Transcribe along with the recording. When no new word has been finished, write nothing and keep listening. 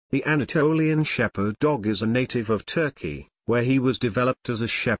The Anatolian Shepherd Dog is a native of Turkey, where he was developed as a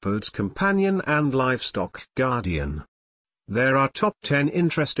shepherd's companion and livestock guardian. There are top 10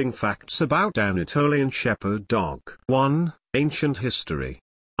 interesting facts about Anatolian Shepherd Dog. 1. Ancient history.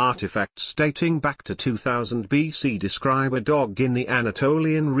 Artifacts dating back to 2000 BC describe a dog in the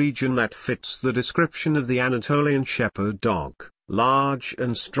Anatolian region that fits the description of the Anatolian Shepherd Dog, large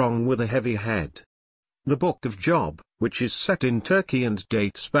and strong with a heavy head. The Book of Job, which is set in Turkey and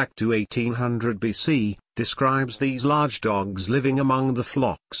dates back to 1800 BC, describes these large dogs living among the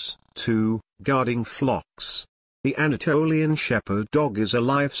flocks. 2. Guarding flocks. The Anatolian Shepherd Dog is a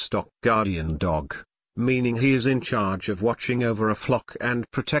livestock guardian dog, meaning he is in charge of watching over a flock and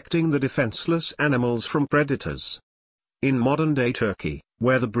protecting the defenseless animals from predators. In modern-day Turkey,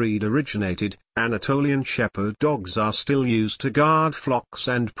 where the breed originated, Anatolian Shepherd Dogs are still used to guard flocks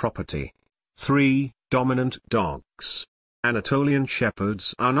and property. 3. Dominant dogs. Anatolian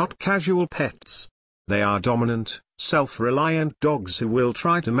Shepherds are not casual pets. They are dominant, self-reliant dogs who will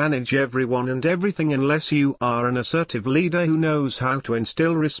try to manage everyone and everything unless you are an assertive leader who knows how to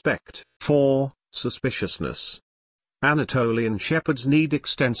instill respect. 4. Suspiciousness. Anatolian Shepherds need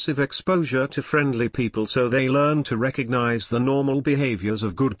extensive exposure to friendly people so they learn to recognize the normal behaviors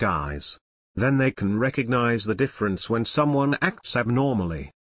of good guys. Then they can recognize the difference when someone acts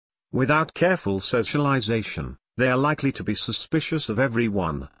abnormally. Without careful socialization, they are likely to be suspicious of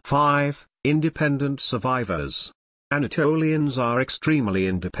everyone. 5. Independent survivors. Anatolians are extremely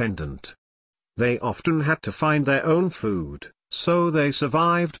independent. They often had to find their own food, so they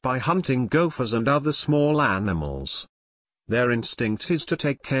survived by hunting gophers and other small animals. Their instinct is to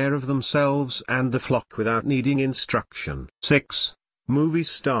take care of themselves and the flock without needing instruction. 6. Movie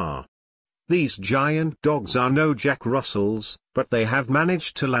star. These giant dogs are no Jack Russells, but they have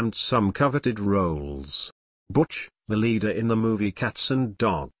managed to land some coveted roles. Butch, the leader in the movie Cats and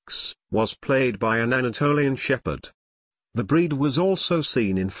Dogs, was played by an Anatolian Shepherd. The breed was also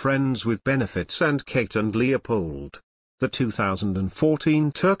seen in Friends with Benefits and Kate and Leopold. The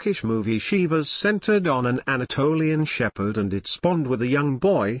 2014 Turkish movie Shivas centered on an Anatolian Shepherd and it spawned with a young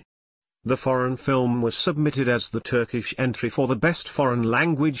boy. The foreign film was submitted as the Turkish entry for the Best Foreign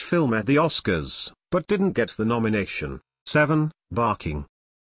Language Film at the Oscars, but didn't get the nomination. 7. Barking.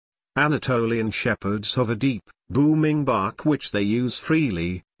 Anatolian Shepherds have a deep, booming bark which they use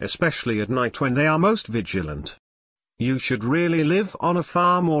freely, especially at night when they are most vigilant. You should really live on a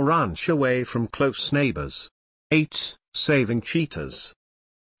farm or ranch away from close neighbors. 8. Saving cheetahs.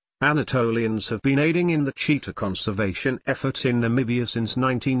 Anatolians have been aiding in the cheetah conservation effort in Namibia since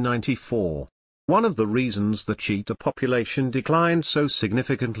 1994. One of the reasons the cheetah population declined so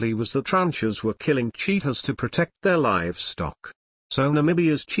significantly was that ranchers were killing cheetahs to protect their livestock. So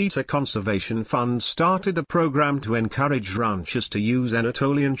Namibia's Cheetah Conservation Fund started a program to encourage ranchers to use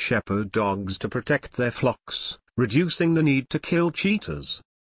Anatolian Shepherd dogs to protect their flocks, reducing the need to kill cheetahs.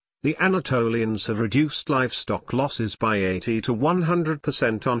 The Anatolians have reduced livestock losses by 80 to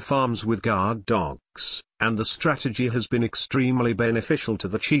 100% on farms with guard dogs, and the strategy has been extremely beneficial to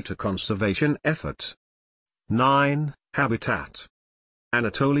the cheetah conservation effort. 9. Habitat.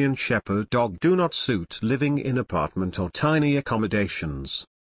 Anatolian Shepherd Dog do not suit living in apartment or tiny accommodations.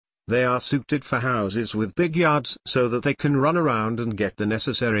 They are suited for houses with big yards so that they can run around and get the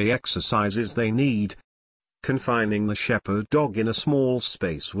necessary exercises they need. Confining the shepherd dog in a small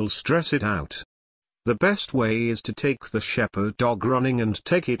space will stress it out. The best way is to take the shepherd dog running and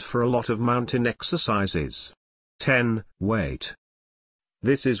take it for a lot of mountain exercises. 10. Weight.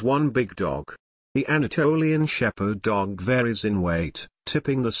 This is one big dog. The Anatolian Shepherd Dog varies in weight,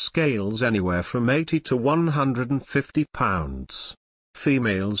 tipping the scales anywhere from 80 to 150 pounds.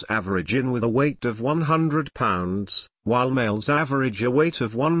 Females average in with a weight of 100 pounds, while males average a weight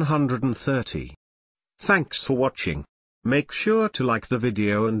of 130. Thanks for watching. Make sure to like the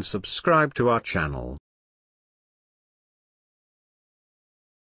video and subscribe to our channel.